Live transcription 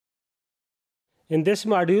In this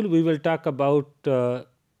module, we will talk about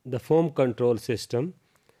the foam control system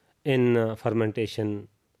in fermentation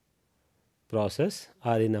process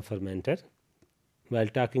or in a fermenter. While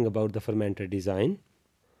talking about the fermenter design,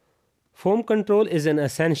 foam control is an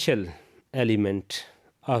essential element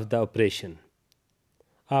of the operation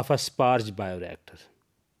of a sparge bioreactor.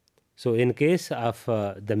 So, in case of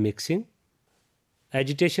the mixing,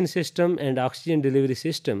 agitation system and oxygen delivery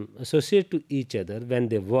system associate to each other when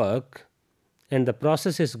they work and the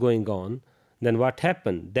process is going on, then what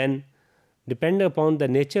happened? Then depending upon the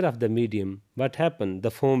nature of the medium, what happened? The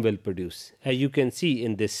foam will produce. As you can see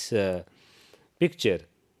in this picture,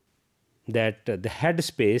 that the head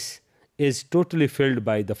space is totally filled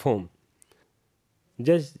by the foam.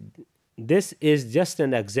 This is just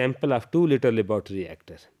an example of 2-liter laboratory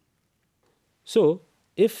reactor. So,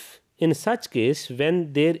 if in such case,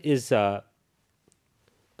 when there is a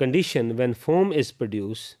condition when foam is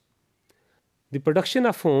produced, the production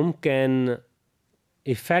of foam can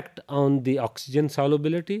affect on the oxygen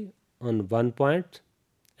solubility on one point,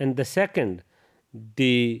 and the second,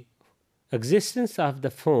 the existence of the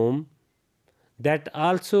foam that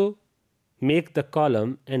also make the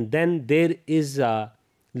column, and then there is a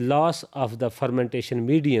loss of the fermentation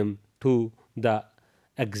medium to the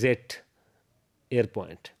exit air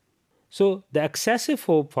point. So, the excessive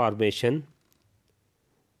foam formation,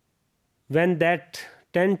 when that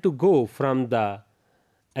tend to go from the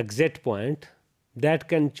exit point, that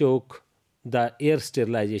can choke the air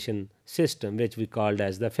sterilization system, which we called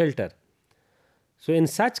as the filter. So, in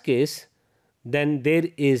such case, then there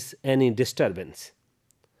is any disturbance.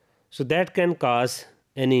 So, that can cause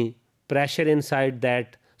any pressure inside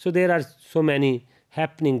that. So, there are so many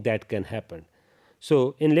happening that can happen.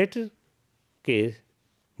 So, in later case,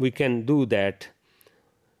 we can do that.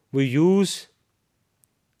 We use,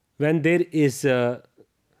 when there is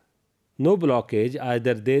no blockage,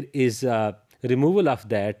 either there is a removal of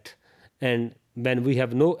that, and when we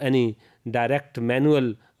have no any direct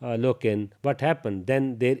manual look in, what happened?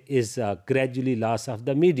 Then there is a gradually loss of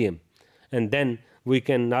the medium, and then we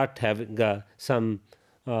cannot have some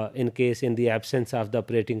in case in the absence of the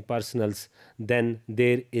operating personals, then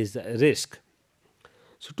there is a risk.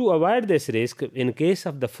 So, to avoid this risk, in case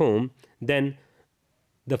of the foam, then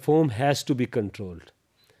the foam has to be controlled.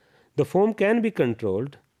 The foam can be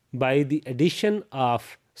controlled by the addition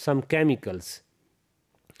of some chemicals.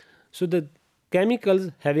 So, the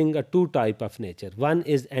chemicals having a two type of nature. One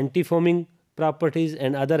is anti-foaming properties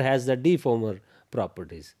and other has the defoamer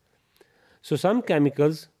properties. So, some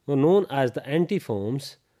chemicals are known as the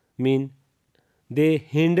anti-foams, mean they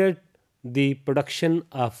hinder the production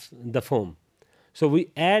of the foam. So,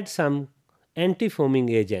 we add some anti-foaming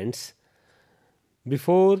agents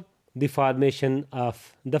before the formation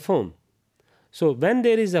of the foam. So, when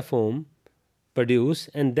there is a foam produced,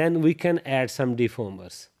 and then we can add some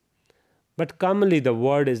defoamers, but commonly the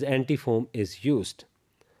word is anti-foam is used.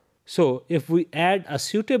 So, if we add a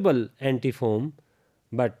suitable anti-foam,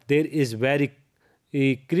 but there is very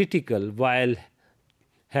critical while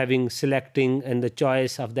having selecting and the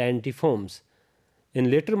choice of the anti-foams. In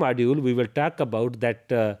later module, we will talk about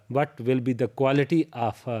that what will be the quality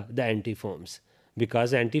of the anti-foams,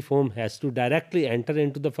 because anti-foam has to directly enter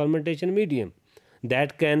into the fermentation medium.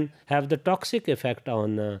 That can have the toxic effect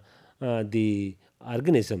on the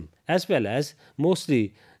organism, as well as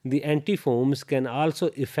mostly the anti-foams can also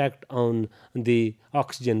affect on the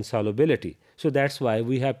oxygen solubility. So, that is why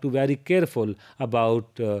we have to be very careful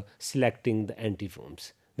about selecting the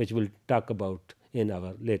anti-foams, which we will talk about in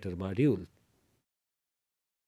our later module.